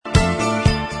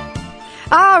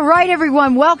All right,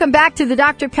 everyone. Welcome back to the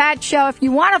Dr. Pat Show. If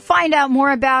you want to find out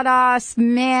more about us,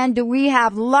 man, do we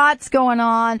have lots going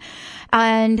on.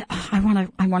 And I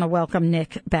want to welcome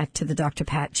Nick back to the Dr.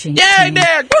 Pat Show. Yeah,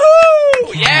 Nick!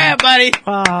 Woohoo! Yeah, buddy.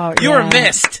 Oh, you were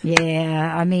missed.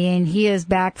 Yeah, I mean, he is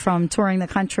back from touring the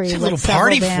country. It's a with little several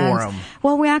party bands. for him.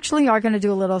 Well, we actually are going to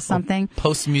do a little something.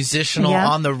 Post-musicianal Yep.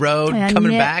 on the road, And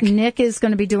coming Nick, back. Nick is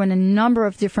going to be doing a number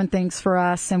of different things for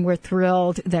us, and we're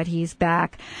thrilled that he's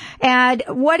back. And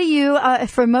what do you,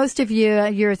 for most of you,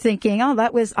 you're thinking, oh,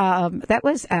 that was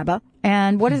ABBA.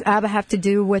 And what does ABBA have to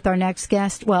do with our next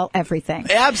guest? Well, everything.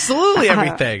 Absolutely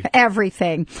everything.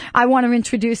 Everything. I want to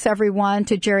introduce everyone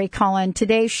to Jerry Cullen.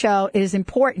 Today's show is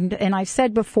important, and I've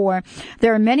said before,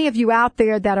 there are many of you out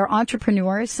there that are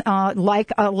entrepreneurs,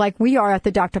 like we are at the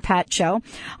Dr. Pat Show.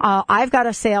 I've got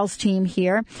a sales team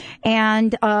here,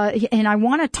 and I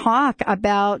want to talk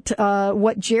about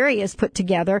what Jerry has put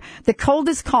together. The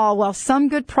coldest call, while some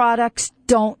good products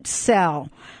don't sell.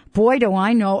 Boy, do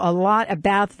I know a lot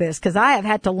about this, because I have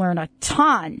had to learn a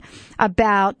ton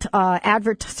about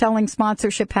selling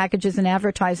sponsorship packages and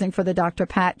advertising for the Dr.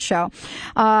 Pat Show.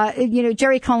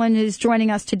 Jerry Cullen is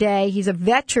joining us today. He's a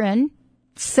veteran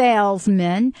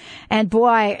salesman, and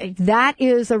boy, that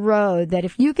is a road that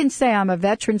if you can say I'm a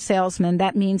veteran salesman,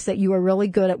 that means that you are really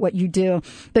good at what you do,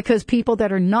 because people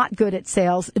that are not good at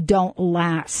sales don't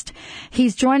last.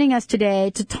 He's joining us today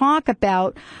to talk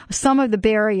about some of the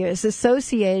barriers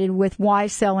associated with why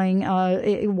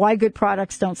good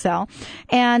products don't sell,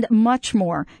 and much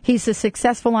more. He's a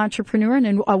successful entrepreneur and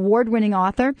an award-winning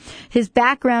author. His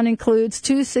background includes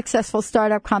 2 successful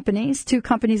startup companies, 2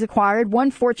 companies acquired, 1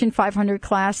 Fortune 500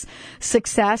 class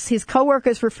success. His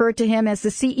coworkers refer to him as the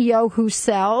CEO who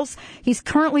sells. He's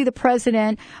currently the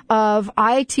president of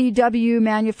ITW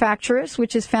Manufacturers,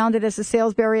 which is founded as a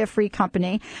sales barrier-free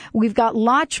company. We've got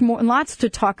lots to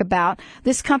talk about.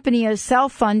 This company is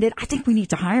self-funded. I think we need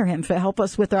to hire him to help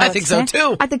us with our. I think so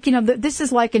too. I think this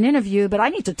is like an interview, but I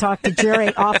need to talk to Jerry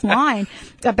offline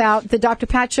about the Dr.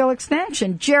 Pat Show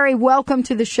expansion. Jerry, welcome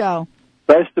to the show.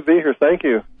 Nice to be here. Thank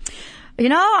you. You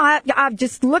know, I'm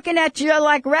just looking at your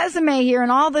resume here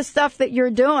and all the stuff that you're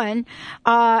doing,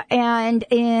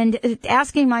 and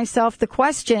asking myself the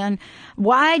question: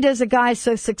 why does a guy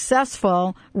so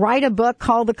successful write a book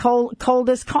called The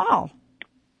Coldest Call?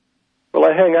 Well,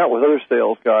 I hang out with other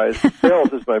sales guys.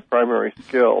 Sales is my primary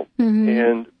skill,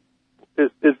 and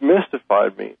it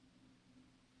mystified me.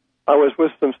 I was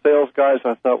with some sales guys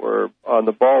I thought were on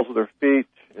the balls of their feet,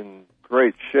 in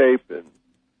great shape, and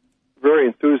very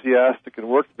enthusiastic and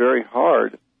worked very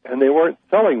hard, and they weren't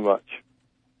selling much.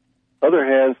 On the other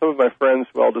hand, some of my friends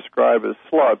who I'll describe as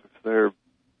slugs, they're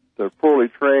poorly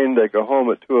trained, they go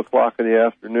home at 2 o'clock in the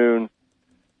afternoon,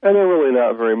 and they're really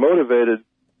not very motivated,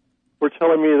 were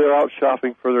telling me they're out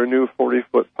shopping for their new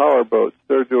 40-foot power boats.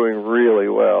 They're doing really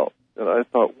well. And I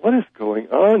thought, what is going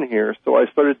on here? So I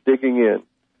started digging in.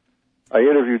 I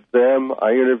interviewed them.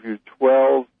 I interviewed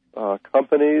 12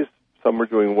 companies. Some were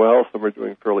doing well, some were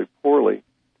doing fairly poorly.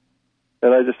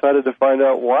 And I decided to find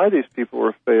out why these people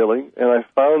were failing, and I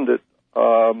found it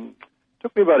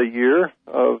took me about a year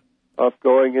of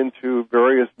going into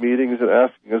various meetings and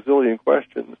asking a zillion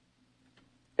questions.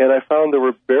 And I found there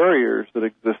were barriers that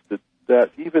existed that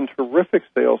even terrific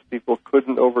salespeople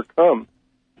couldn't overcome.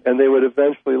 And they would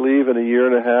eventually leave in a year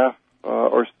and a half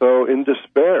or so in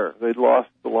despair. They'd lost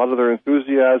a lot of their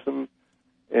enthusiasm.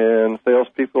 And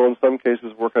salespeople, in some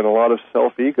cases, work on a lot of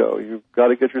self-ego. You've got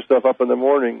to get yourself up in the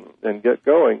morning and get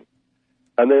going.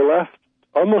 And they left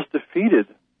almost defeated.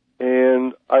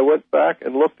 And I went back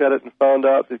and looked at it and found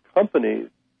out that companies,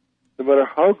 no matter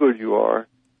how good you are,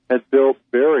 had built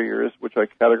barriers, which I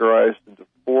categorized into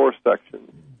 4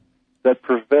 sections, that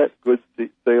prevent good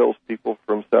salespeople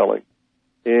from selling.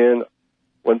 And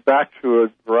went back to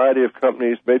a variety of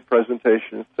companies, made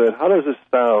presentations, said, how does this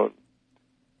sound?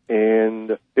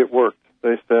 And it worked.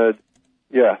 They said,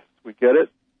 yes, we get it.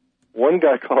 One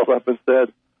guy called up and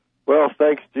said, well,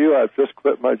 thanks to you, I've just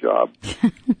quit my job.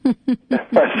 I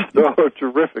said, oh,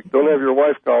 terrific. Don't have your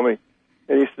wife call me.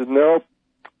 And he said, nope,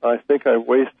 I think I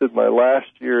wasted my last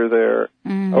year there.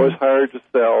 I was hired to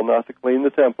sell, not to clean the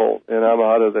temple, and I'm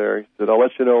out of there. He said, I'll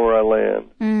let you know where I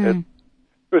land.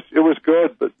 It was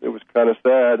good, but it was kind of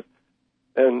sad.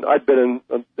 And I'd been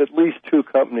in at least 2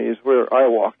 companies where I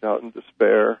walked out in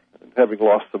despair, and having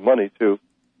lost some money, too.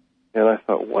 And I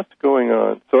thought, what's going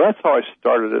on? So that's how I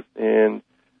started it. And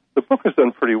the book has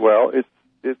done pretty well. It's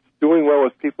doing well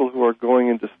with people who are going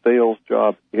into sales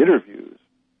job interviews,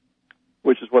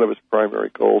 which is one of its primary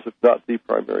goals, if not the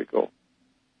primary goal.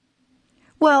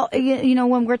 Well,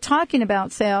 when we're talking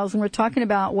about sales and we're talking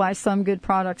about why some good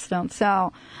products don't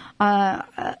sell,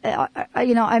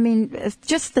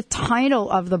 just the title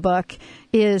of the book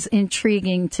is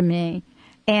intriguing to me.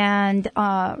 And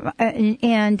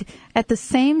at the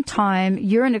same time,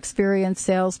 you're an experienced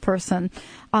salesperson.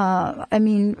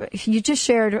 You just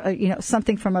shared,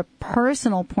 something from a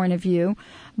personal point of view.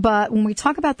 But when we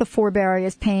talk about the 4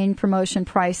 barriers, pain, promotion,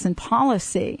 price, and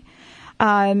policy,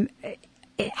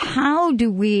 how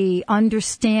do we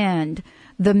understand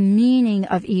the meaning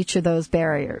of each of those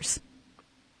barriers?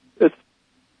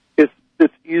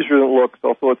 It's easier than it looks,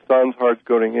 although it sounds hard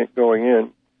going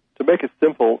in. To make it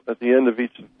simple, at the end of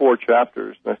each 4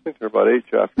 chapters, and I think there are about 8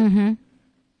 chapters,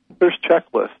 there's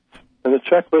checklists. And the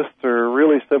checklists are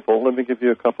really simple. Let me give you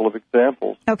a couple of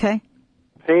examples. Okay.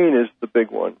 Pain is the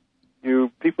big one.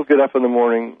 People get up in the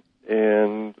morning,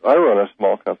 and I run a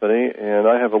small company, and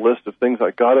I have a list of things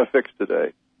I got to fix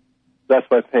today. That's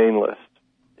my pain list.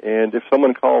 And if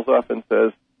someone calls up and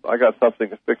says, I got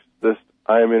something to fix this,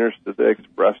 I am interested to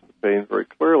express the pain very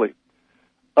clearly.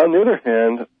 On the other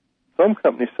hand, some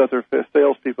companies set their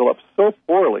salespeople up so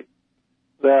poorly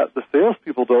that the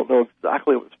salespeople don't know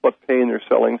exactly what pain they're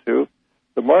selling to.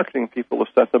 The marketing people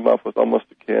have set them up with almost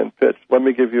a canned pitch. Let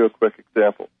me give you a quick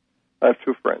example. I have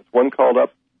 2 friends. One called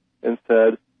up and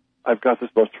said, I've got this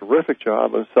most terrific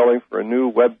job. I'm selling for a new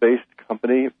web-based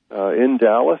company in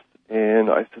Dallas.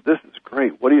 And I said, this is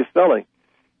great. What are you selling?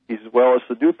 He said, well, it's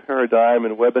a new paradigm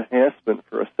in web enhancement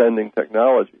for ascending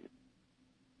technology.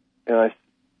 And I said,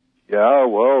 yeah,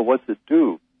 well, what's it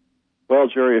do? Well,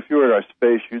 Jerry, if you were in our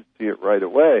space, you'd see it right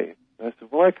away. And I said,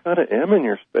 well, I kind of am in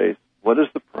your space. What does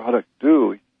the product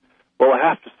do? Well, I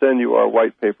have to send you our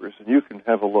white papers, and you can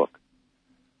have a look.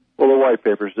 Well, the white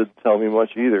papers didn't tell me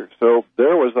much either. So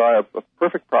there was a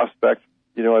perfect prospect.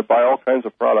 I buy all kinds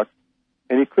of products,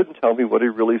 and he couldn't tell me what he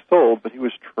really sold, but he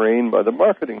was trained by the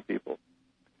marketing people.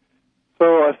 So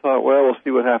I thought, well, we'll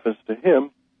see what happens to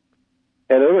him.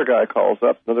 And another guy calls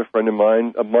up, another friend of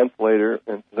mine, a month later,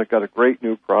 and says, I got a great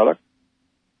new product.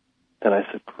 And I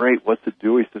said, great, what's it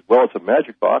do? He said, well, it's a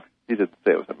magic box. He didn't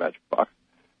say it was a magic box.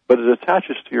 But it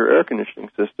attaches to your air conditioning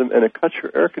system, and it cuts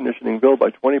your air conditioning bill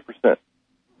by 20%.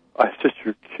 I said,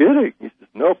 you're kidding. He says,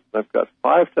 nope, I've got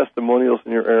 5 testimonials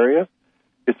in your area.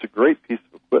 It's a great piece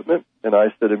of equipment. And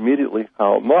I said, immediately,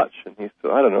 how much? And he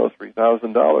said, I don't know,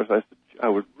 $3,000. I said, I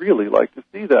would really like to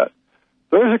see that.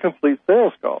 So there's a complete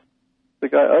sales call. The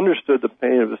guy understood the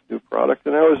pain of this new product,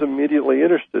 and I was immediately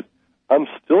interested. I'm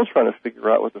still trying to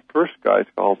figure out what the first guy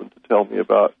called him to tell me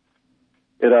about.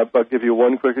 And I'll give you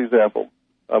one quick example.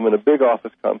 I'm in a big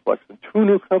office complex, and 2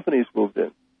 new companies moved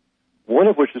in, one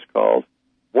of which is called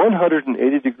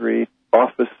 180-Degree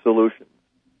Office Solutions.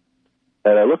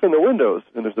 And I look in the windows,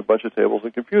 and there's a bunch of tables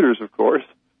and computers, of course,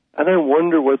 and I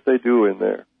wonder what they do in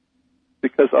there.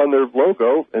 Because on their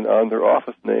logo and on their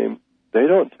office name, they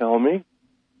don't tell me.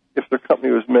 If their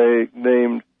company was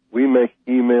named We Make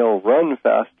Email Run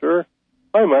Faster,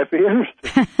 I might be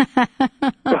interested.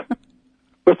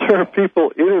 But there are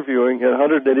people interviewing at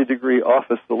 180-Degree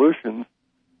Office Solutions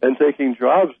and taking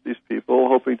jobs, these people,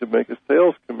 hoping to make a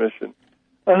sales commission.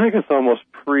 I think it's almost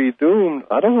pre-doomed.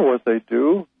 I don't know what they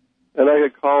do. And I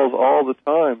get calls all the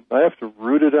time. I have to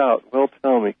root it out. Well,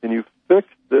 tell me, can you fix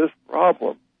this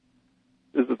problem?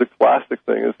 This is the classic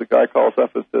thing, is the guy calls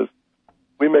up and says,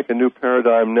 we make a new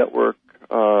paradigm network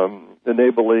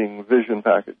enabling vision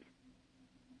package.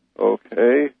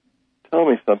 Okay, tell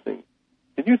me something.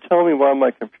 Can you tell me why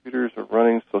my computers are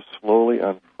running so slowly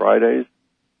on Fridays?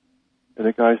 And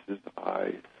the guy says,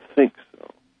 I think so.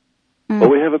 Well,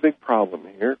 we have a big problem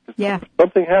here. Yeah.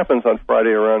 Something happens on Friday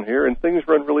around here, and things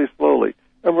run really slowly,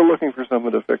 and we're looking for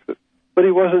someone to fix it. But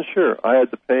he wasn't sure. I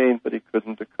had the pain, but he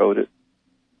couldn't decode it.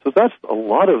 So that's a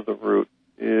lot of the root,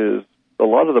 is a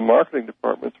lot of the marketing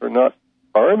departments are not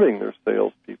arming their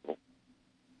salespeople.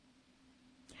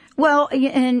 Well,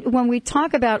 and when we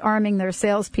talk about arming their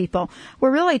salespeople,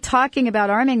 we're really talking about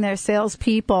arming their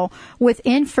salespeople with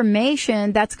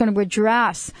information that's going to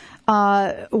address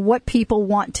what people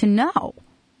want to know.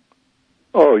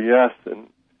 Oh, yes. And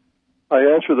I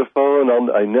answer the phone.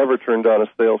 I never turn down a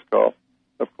sales call,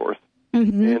 of course.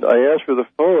 Mm-hmm. And I answer the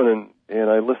phone, and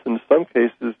I listen to some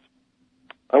cases.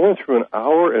 I went through an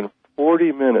hour and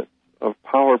 40 minutes of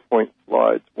PowerPoint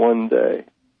slides one day.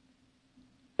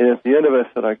 And at the end of it,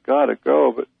 I said, I got to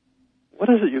go, but what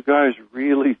is it you guys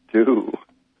really do?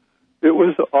 It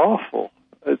was awful.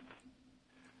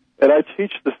 And I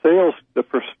teach the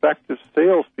prospective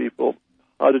salespeople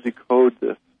how to decode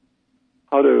this,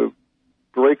 how to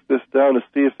break this down to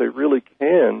see if they really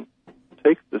can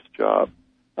take this job.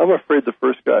 I'm afraid the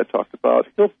first guy I talked about,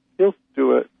 he'll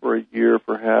do it for a year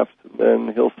perhaps, and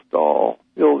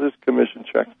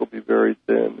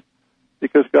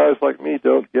guys like me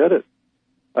don't get it.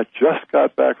 I just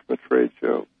got back from a trade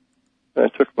show, and I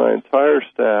took my entire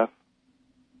staff,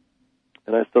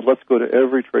 and I said, let's go to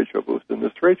every trade show booth in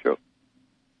this trade show.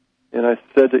 And I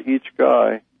said to each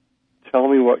guy, tell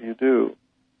me what you do.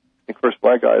 And of course,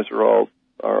 my guys are all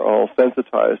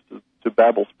sensitized to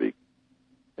babble speak.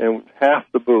 And half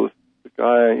the booth, the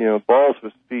guy, balls of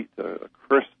his feet, a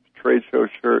crisp trade show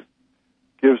shirt,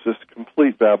 gives us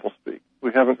complete babble speak.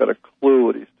 We haven't got a clue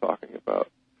what he's talking about.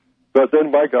 But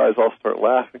then my guys all start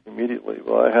laughing immediately.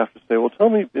 Well, I have to say, well, tell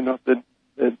me,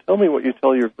 tell me what you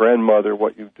tell your grandmother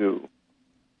what you do.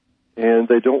 And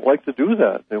they don't like to do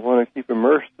that. They want to keep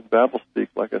immersed in babble speak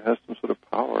like it has some sort of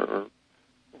power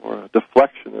or a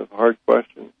deflection of hard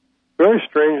questions. Very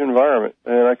strange environment,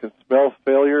 and I can smell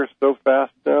failure so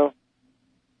fast now.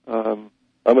 I'm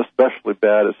especially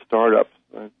bad at startups.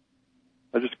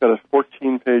 I just got a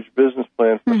 14-page business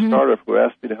plan for a startup who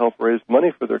asked me to help raise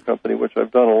money for their company, which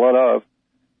I've done a lot of.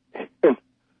 And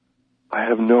I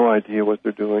have no idea what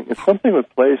they're doing. It's something with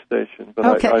PlayStation.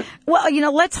 But okay. Well,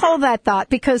 let's hold that thought,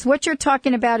 because what you're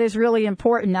talking about is really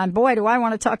important. And boy, do I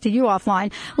want to talk to you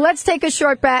offline. Let's take a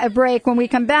short break. When we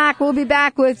come back, we'll be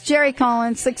back with Jerry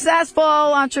Collins, successful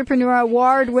entrepreneur,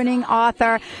 award-winning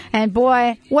author. And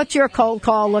boy, what's your cold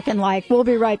call looking like? We'll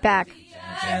be right back.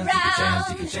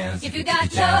 If you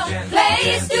got no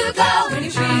place to go when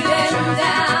you're feeling down,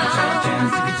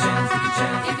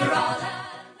 if you're all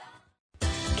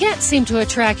can't seem to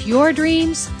attract your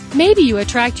dreams? Maybe you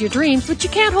attract your dreams, but you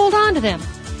can't hold on to them.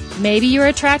 Maybe you're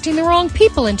attracting the wrong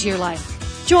people into your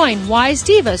life. Join Wise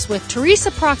Divas with Teresa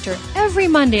Proctor every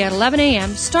Monday at 11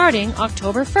 a.m. starting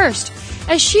October 1st,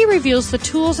 as she reveals the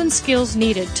tools and skills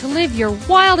needed to live your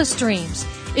wildest dreams.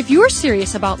 If you're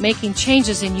serious about making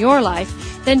changes in your life,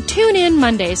 then tune in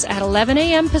Mondays at 11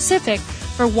 a.m. Pacific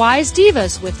for Wise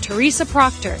Divas with Teresa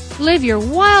Proctor. Live your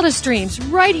wildest dreams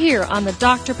right here on The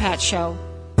Dr. Pat Show.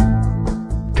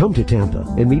 Come to Tampa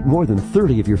and meet more than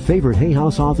 30 of your favorite Hay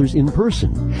House authors in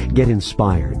person. Get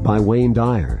inspired by Wayne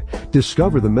Dyer.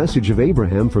 Discover the message of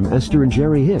Abraham from Esther and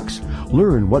Jerry Hicks.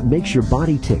 Learn what makes your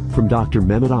body tick from Dr.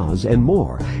 Mehmet Oz and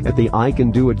more at the I Can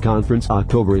Do It Conference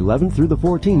October 11th through the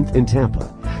 14th in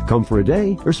Tampa. Come for a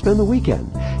day or spend the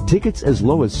weekend. Tickets as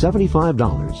low as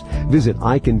 $75. Visit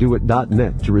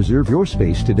icandoit.net to reserve your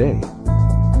space today.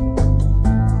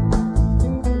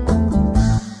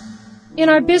 In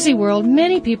our busy world,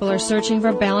 many people are searching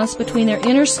for balance between their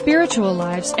inner spiritual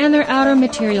lives and their outer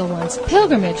material ones.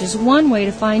 Pilgrimage is one way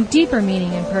to find deeper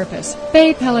meaning and purpose.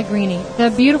 Bay Pellegrini, the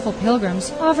beautiful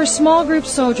pilgrims, offer small group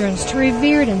sojourns to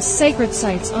revered and sacred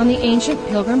sites on the ancient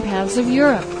pilgrim paths of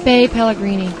Europe. Bay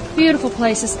Pellegrini, beautiful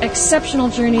places, exceptional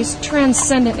journeys,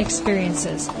 transcendent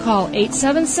experiences. Call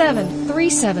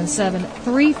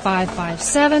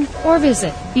 877-377-3557 or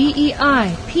visit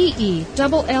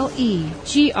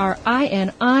BEIPELLEGRINI.com.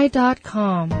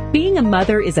 Being a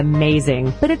mother is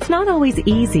amazing, but it's not always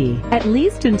easy, at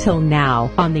least until now,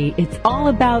 on the It's All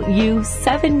About You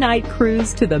 7-night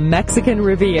cruise to the Mexican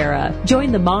Riviera.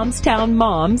 Join the Momstown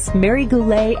Moms, Mary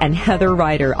Goulet and Heather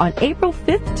Ryder, on April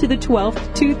 5th to the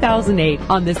 12th, 2008,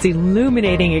 on this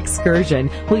illuminating excursion,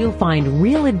 where you'll find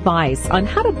real advice on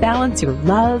how to balance your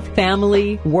love,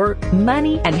 family, work,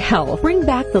 money, and health. Bring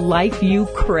back the life you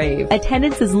crave.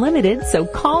 Attendance is limited, so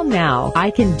call now.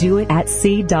 I can do it at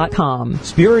sea.com.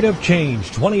 Spirit of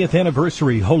Change 20th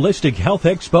Anniversary Holistic Health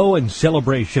Expo and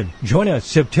Celebration. Join us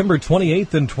September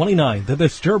 28th and 29th at the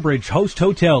Sturbridge Host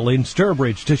Hotel in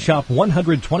Sturbridge to shop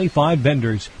 125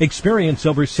 vendors, experience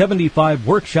over 75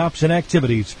 workshops and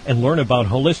activities, and learn about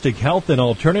holistic health and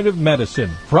alternative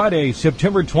medicine. Friday,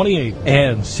 September 28th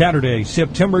and Saturday,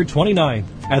 September 29th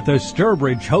at the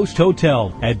Sturbridge Host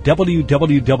Hotel at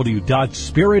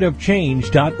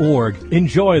www.spiritofchange.org.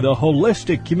 Enjoy the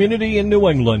holistic community in New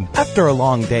England. After a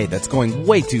long day that's going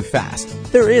way too fast,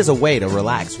 there is a way to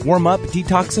relax, warm up,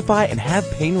 detoxify, and have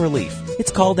pain relief.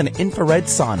 It's called an infrared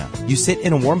sauna. You sit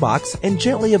in a warm box and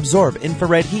gently absorb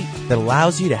infrared heat that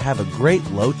allows you to have a great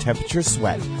low-temperature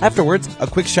sweat. Afterwards, a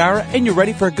quick shower and you're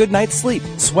ready for a good night's sleep.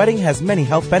 Sweating has many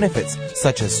health benefits,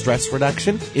 such as stress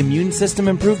reduction, immune system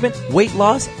improvement, weight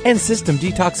loss, and system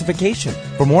detoxification.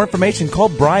 For more information, call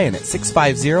Brian at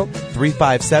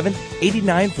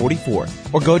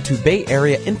 650-357-8944 or go to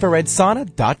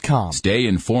BayAreaInfraredSauna.com. Stay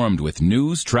informed with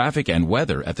news, traffic, and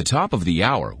weather at the top of the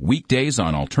hour, weekdays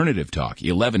on Alternative Talk,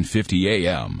 1150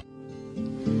 a.m.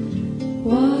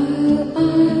 While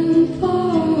I'm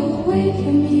far away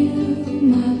from you,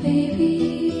 my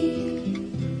baby,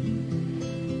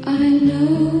 I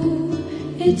know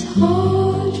it's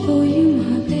hard for you,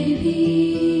 my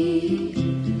baby,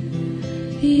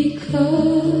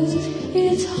 because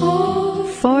it's hard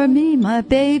for me, my my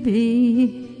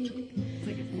baby.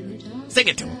 Sing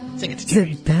it to him. Sing it to Is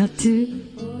Jerry. about to.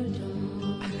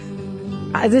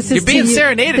 This is You're being to you.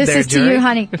 serenaded this there, is to Jerry. you,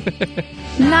 honey.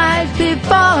 Night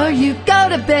before you go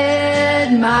to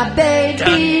bed, my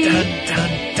baby. Dun,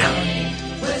 dun, dun.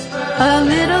 A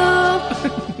little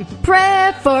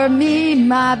prayer for me,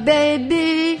 my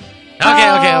baby.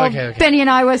 Okay. Benny and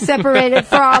I were separated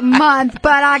for a month,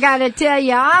 but I got to tell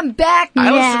you, I'm back now. I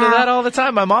listen to that all the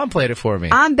time. My mom played it for me.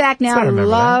 I'm back now. So I I remember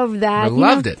love that. I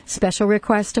loved it. Special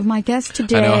request of my guest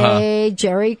today, I know, huh?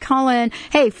 Jerry Cullen.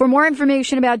 Hey, for more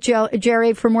information about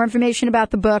Jerry, for more information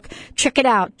about the book, check it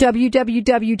out,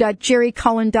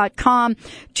 www.jerrycullen.com,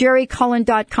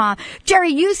 jerrycullen.com. Jerry,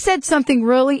 you said something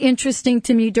really interesting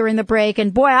to me during the break,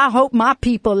 and boy, I hope my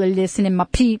people are listening, my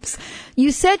peeps.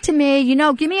 You said to me,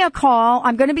 give me a call.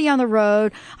 I'm going to be on the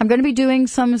road. I'm going to be doing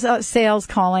some sales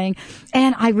calling,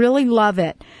 and I really love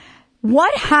it.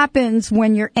 What happens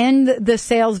when you're in the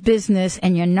sales business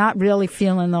and you're not really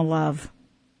feeling the love?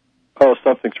 Oh,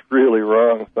 something's really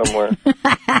wrong somewhere.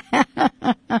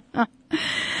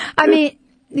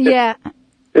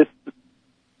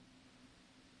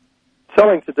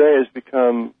 Selling today has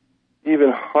become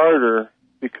even harder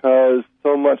because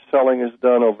so much selling is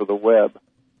done over the web.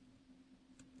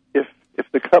 If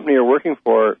the company you're working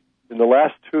for in the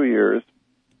last 2 years,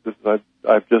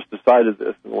 I've just decided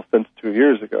this, well, since 2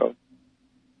 years ago,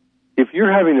 if you're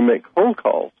having to make cold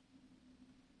calls,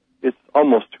 it's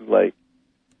almost too late.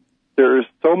 There's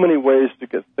so many ways to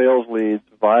get sales leads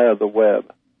via the web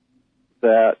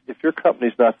that if your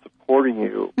company's not supporting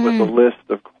you with a list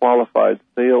of qualified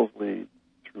sales leads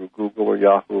through Google or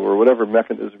Yahoo or whatever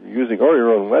mechanism you're using, or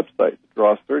your own website to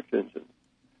draw search engines,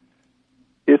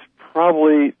 it's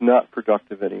probably not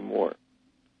productive anymore.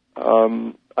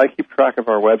 I keep track of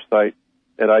our website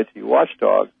at IT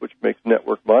Watchdog, which makes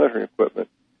network monitoring equipment,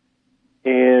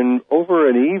 and over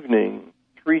an evening,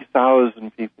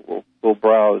 3,000 people will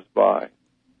browse by.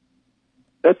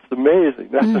 That's amazing.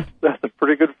 That's a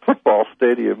pretty good football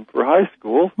stadium for high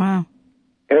school. Wow.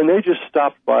 And they just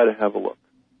stopped by to have a look.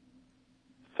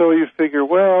 So you figure,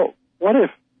 well, what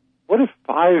if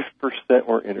 5%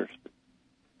 were interested?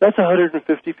 That's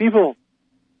 150 people.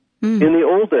 In the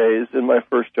old days, in my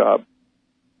first job,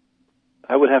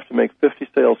 I would have to make 50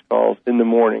 sales calls in the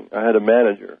morning. I had a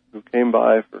manager who came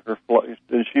by for her,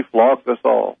 and she flogged us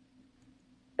all.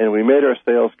 And we made our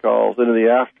sales calls. Into the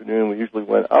afternoon, we usually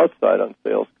went outside on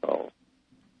sales calls.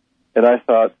 And I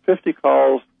thought, 50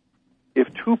 calls,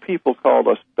 if 2 people called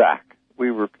us back,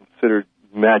 we were considered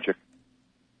magic.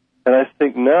 And I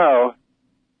think now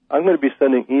I'm going to be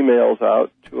sending emails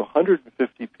out to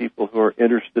 150 people who are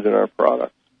interested in our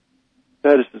products.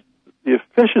 That is, the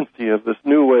efficiency of this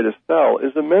new way to sell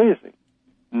is amazing.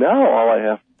 Now all I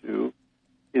have to do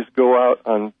is go out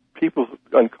on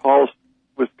calls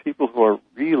with people who are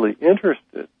really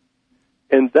interested.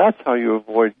 And that's how you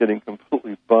avoid getting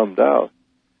completely bummed out.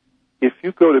 If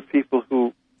you go to people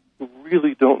who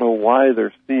really don't know why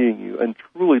they're seeing you and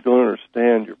truly don't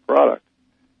understand your product,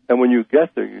 and when you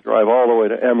get there, you drive all the way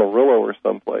to Amarillo or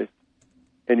someplace,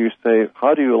 and you say,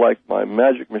 how do you like my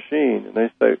magic machine? And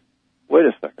they say, wait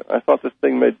a second, I thought this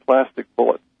thing made plastic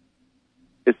bullets.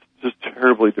 It's just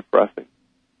terribly depressing.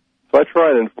 So I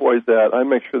try and avoid that. I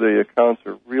make sure the accounts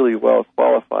are really well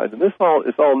qualified. And this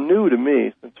is all new to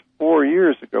me. Since 4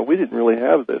 years ago, we didn't really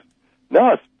have this.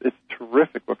 Now it's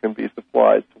terrific what can be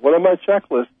supplied. So one of my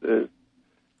checklists is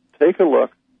take a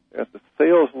look at the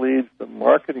sales leads the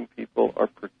marketing people are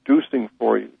producing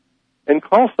for you and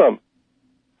call some.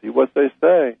 See what they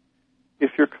say.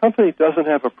 If your company doesn't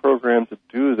have a program to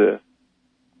do this,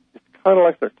 it's kind of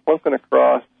like they're clunking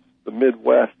across the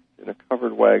Midwest in a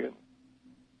covered wagon.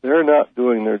 They're not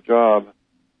doing their job.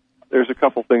 There's a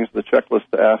couple things in the checklist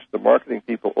to ask the marketing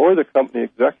people or the company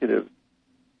executives.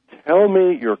 Tell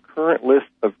me your current list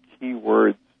of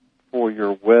keywords for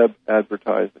your web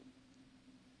advertising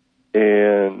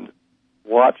and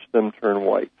watch them turn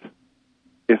white.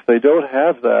 If they don't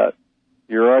have that,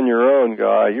 you're on your own,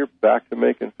 guy. You're back to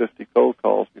making 50 cold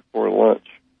calls before lunch.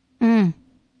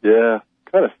 Yeah,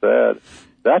 kind of sad.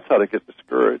 That's how to get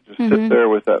discouraged. Just sit there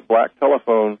with that black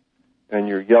telephone and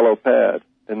your yellow pad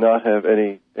and not have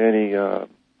any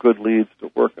good leads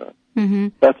to work on.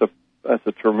 That's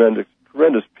a tremendous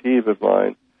peeve of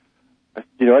mine.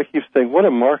 I keep saying, what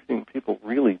do marketing people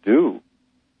really do?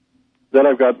 Then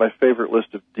I've got my favorite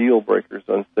list of deal breakers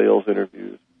on sales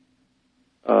interviews.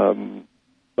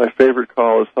 My favorite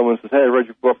call is someone says, hey, I read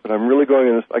your book, but I'm really going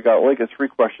in this. I got only got 3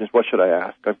 questions. What should I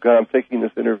ask? I'm taking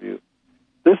this interview.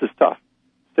 This is tough.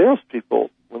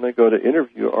 Salespeople, when they go to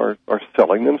interview, are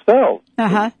selling themselves.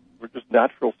 We're just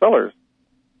natural sellers.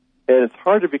 And it's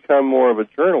hard to become more of a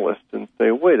journalist and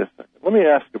say, wait a second, let me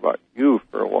ask about you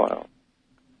for a while.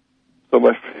 So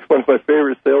one of my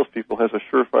favorite salespeople has a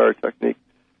surefire technique.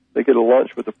 They get a lunch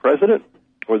with the president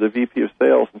or the VP of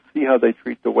sales and see how they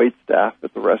treat the wait staff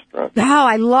at the restaurant. Oh,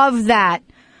 I love that.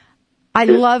 I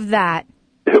love that.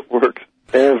 It works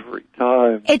every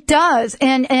time. It does.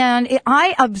 And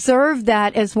I observe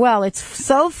that as well. It's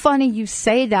so funny you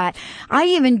say that. I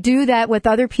even do that with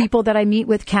other people that I meet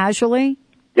with casually.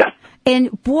 Yes.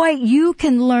 And boy, you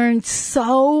can learn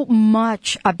so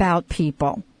much about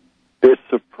people. It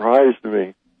surprised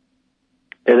me.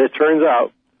 And it turns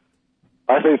out,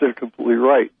 I think they're completely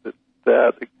right,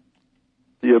 that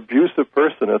the abusive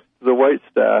person at the wait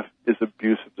staff is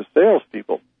abusive to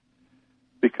salespeople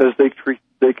because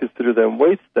they consider them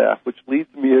wait staff, which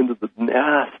leads me into the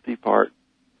nasty part,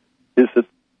 is that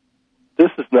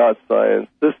this is not science.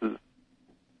 This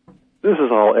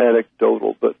is all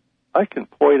anecdotal, but I can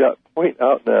point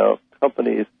out now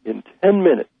companies in 10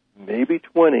 minutes, maybe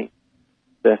 20,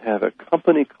 that have a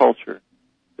company culture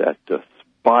that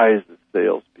despises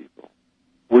salespeople.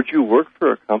 Would you work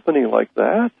for a company like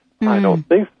that? I don't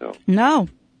think so. No.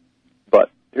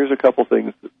 But here's a couple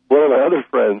things. One of my other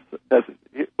friends,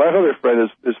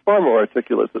 is far more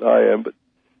articulate than I am, but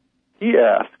he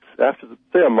asks, after,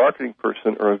 say, a marketing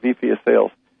person or a VP of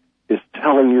sales is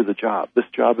telling you the job. This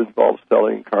job involves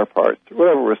selling car parts or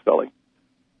whatever we're selling.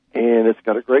 And it's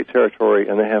got a great territory,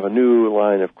 and they have a new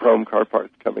line of chrome car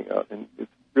parts coming out, and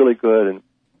it's really good,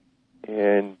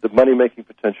 and the money-making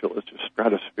potential is just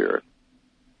stratospheric.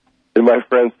 And my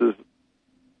friend says,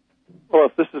 well,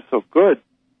 if this is so good,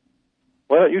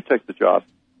 why don't you take the job?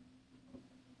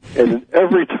 And then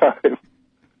every time,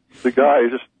 the guy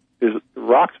just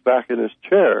rocks back in his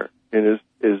chair and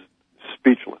is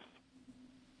speechless.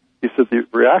 He said the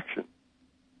reaction,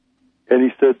 and he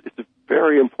said it's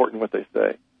very important what they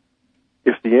say.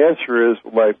 If the answer is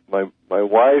my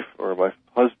wife or my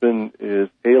husband is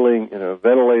ailing in a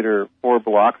ventilator 4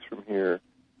 blocks from here,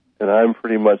 and I'm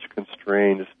pretty much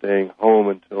constrained to staying home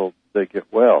until they get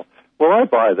well, well, I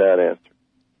buy that answer.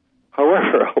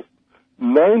 However,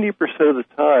 90% of the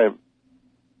time,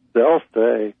 they'll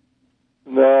say,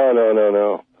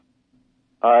 no.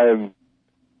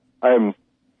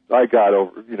 I got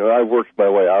over, I worked my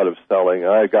way out of selling.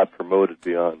 I got promoted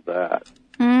beyond that.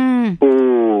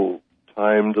 Ooh,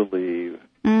 time to leave.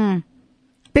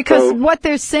 Because what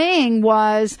they're saying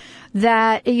was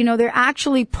that, they're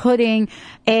actually putting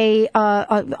a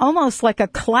almost like a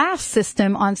class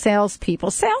system on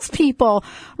salespeople. Salespeople,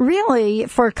 really,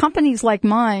 for companies like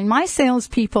mine, my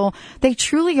salespeople, they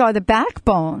truly are the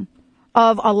backbone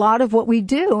of a lot of what we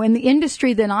do. In the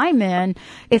industry that I'm in,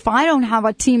 if I don't have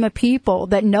a team of people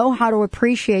that know how to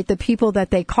appreciate the people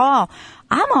that they call,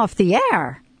 I'm off the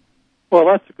air. Well,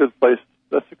 that's a good place.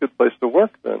 That's a good place to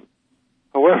work then.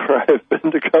 However, I've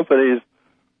been to companies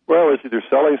where I was either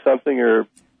selling something or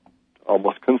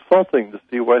almost consulting to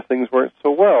see why things weren't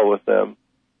so well with them.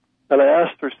 And I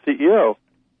asked their CEO,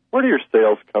 where do your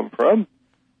sales come from?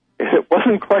 And it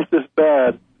wasn't quite this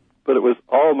bad, but it was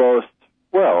almost,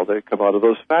 well, they come out of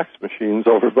those fax machines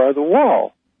over by the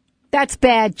wall. That's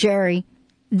bad, Jerry.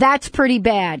 That's pretty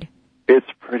bad. It's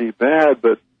pretty bad,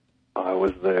 but I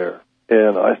was there.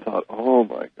 And I thought, oh,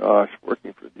 my gosh,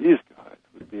 working for these guys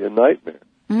would be a nightmare.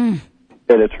 And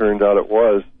it turned out it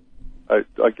was.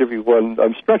 I'll give you one.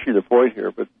 I'm stretching the point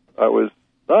here, but I was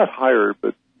not hired,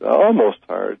 but almost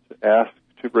hired to ask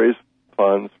to raise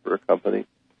funds for a company.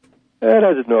 And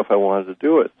I didn't know if I wanted to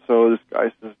do it. So this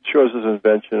guy shows his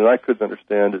invention, and I couldn't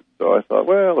understand it. So I thought,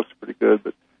 well, it looks pretty good,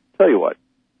 but tell you what,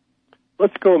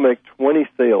 let's go make 20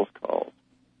 sales calls,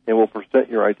 and we'll present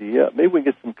your idea. Maybe we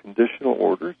can get some conditional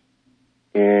orders.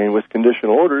 And with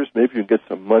conditional orders, maybe you can get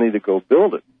some money to go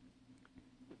build it.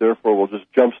 Therefore, we'll just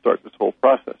jumpstart this whole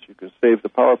process. You can save the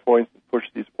PowerPoints and push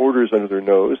these orders under their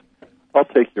nose. I'll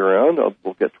take you around.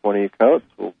 We'll get 20 accounts.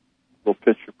 We'll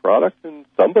pitch your product, and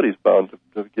somebody's bound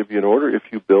to give you an order. If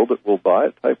you build it, we'll buy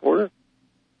it type order.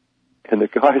 And the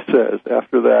guy says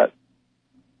after that,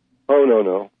 oh,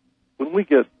 no. When we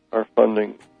get our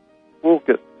funding, we'll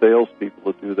get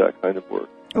salespeople to do that kind of work.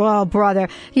 Well, brother,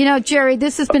 Jerry,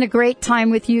 this has been a great time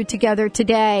with you together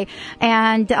today,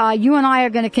 and you and I are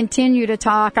going to continue to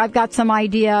talk. I've got some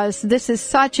ideas. This is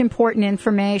such important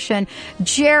information.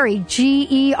 Jerry,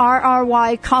 Gerry,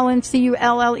 Cullen,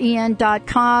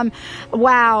 CULLEN.com.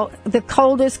 Wow, The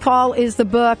Coldest Call is the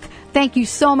book. Thank you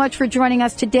so much for joining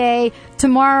us today.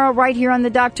 Tomorrow, right here on the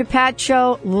Dr. Pat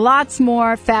Show, lots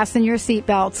more. Fasten your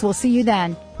seatbelts. We'll see you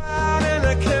then.